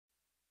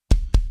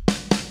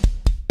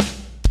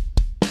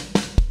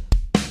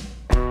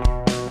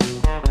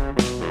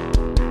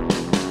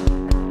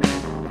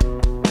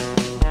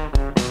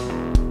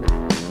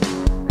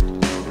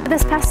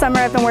Past summer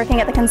I've been working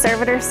at the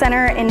Conservators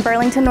Center in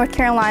Burlington, North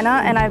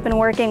Carolina, and I've been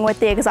working with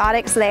the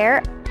exotics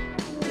there.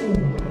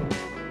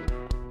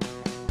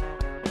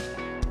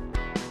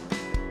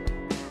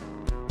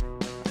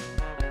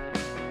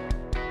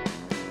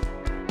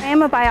 I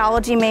am a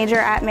biology major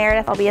at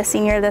Meredith. I'll be a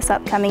senior this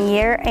upcoming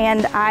year,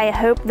 and I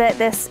hope that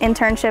this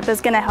internship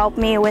is going to help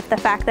me with the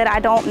fact that I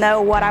don't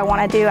know what I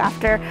want to do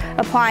after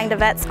applying to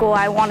vet school.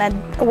 I want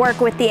to work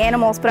with the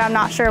animals, but I'm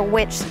not sure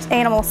which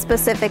animals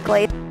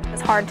specifically.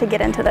 It's hard to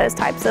get into those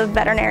types of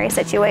veterinary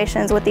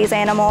situations with these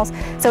animals,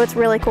 so it's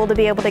really cool to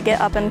be able to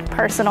get up and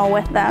personal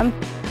with them.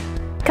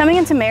 Coming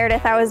into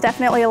Meredith, I was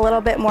definitely a little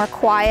bit more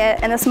quiet,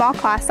 and the small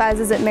class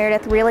sizes at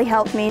Meredith really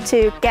helped me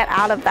to get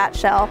out of that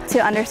shell, to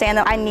understand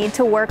that I need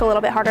to work a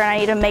little bit harder and I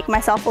need to make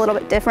myself a little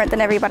bit different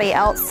than everybody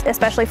else,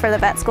 especially for the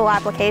vet school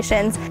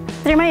applications.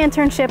 Through my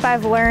internship,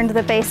 I've learned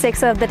the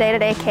basics of the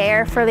day-to-day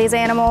care for these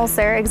animals.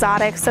 They're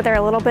exotic, so they're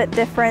a little bit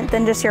different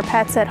than just your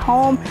pets at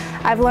home.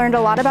 I've learned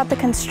a lot about the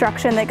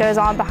construction that goes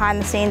on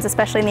behind the scenes,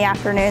 especially in the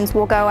afternoons.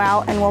 We'll go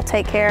out and we'll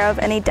take care of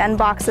any den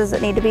boxes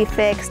that need to be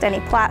fixed,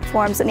 any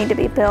platforms that need to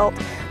be built,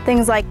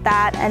 things like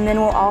that, and then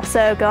we'll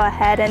also go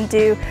ahead and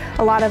do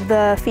a lot of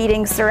the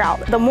feedings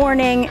throughout the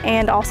morning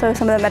and also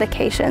some of the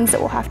medications that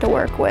we'll have to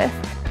work with.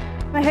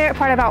 My favorite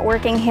part about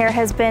working here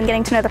has been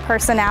getting to know the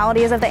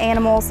personalities of the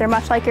animals. They're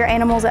much like your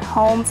animals at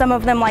home. Some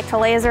of them like to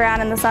laze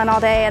around in the sun all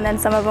day, and then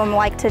some of them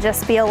like to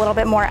just be a little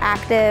bit more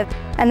active.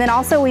 And then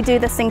also we do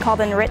this thing called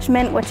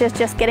enrichment, which is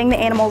just getting the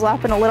animals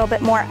up and a little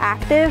bit more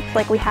active.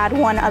 Like we had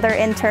one other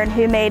intern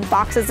who made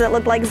boxes that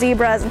looked like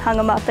zebras and hung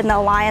them up in the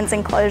lion's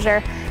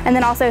enclosure. And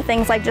then also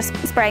things like just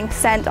spraying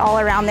scent all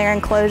around their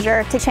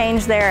enclosure to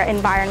change their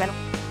environment.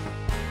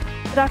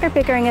 Dr.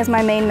 Pickering is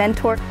my main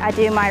mentor. I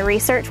do my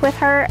research with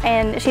her,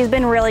 and she's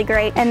been really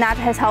great, and that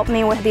has helped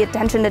me with the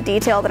attention to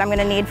detail that I'm going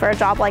to need for a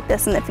job like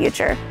this in the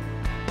future.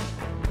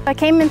 I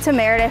came into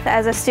Meredith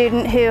as a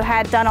student who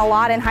had done a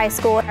lot in high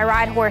school. I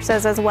ride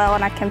horses as well,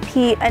 and I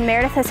compete, and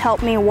Meredith has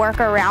helped me work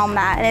around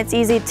that, and it's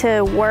easy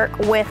to work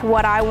with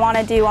what I want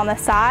to do on the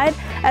side,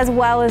 as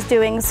well as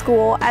doing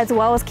school, as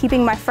well as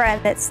keeping my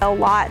friend. It's a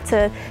lot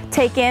to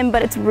take in,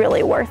 but it's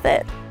really worth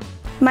it.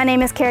 My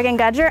name is Kerrigan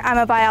Gudger. I'm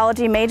a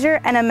biology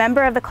major and a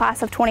member of the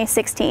class of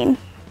 2016.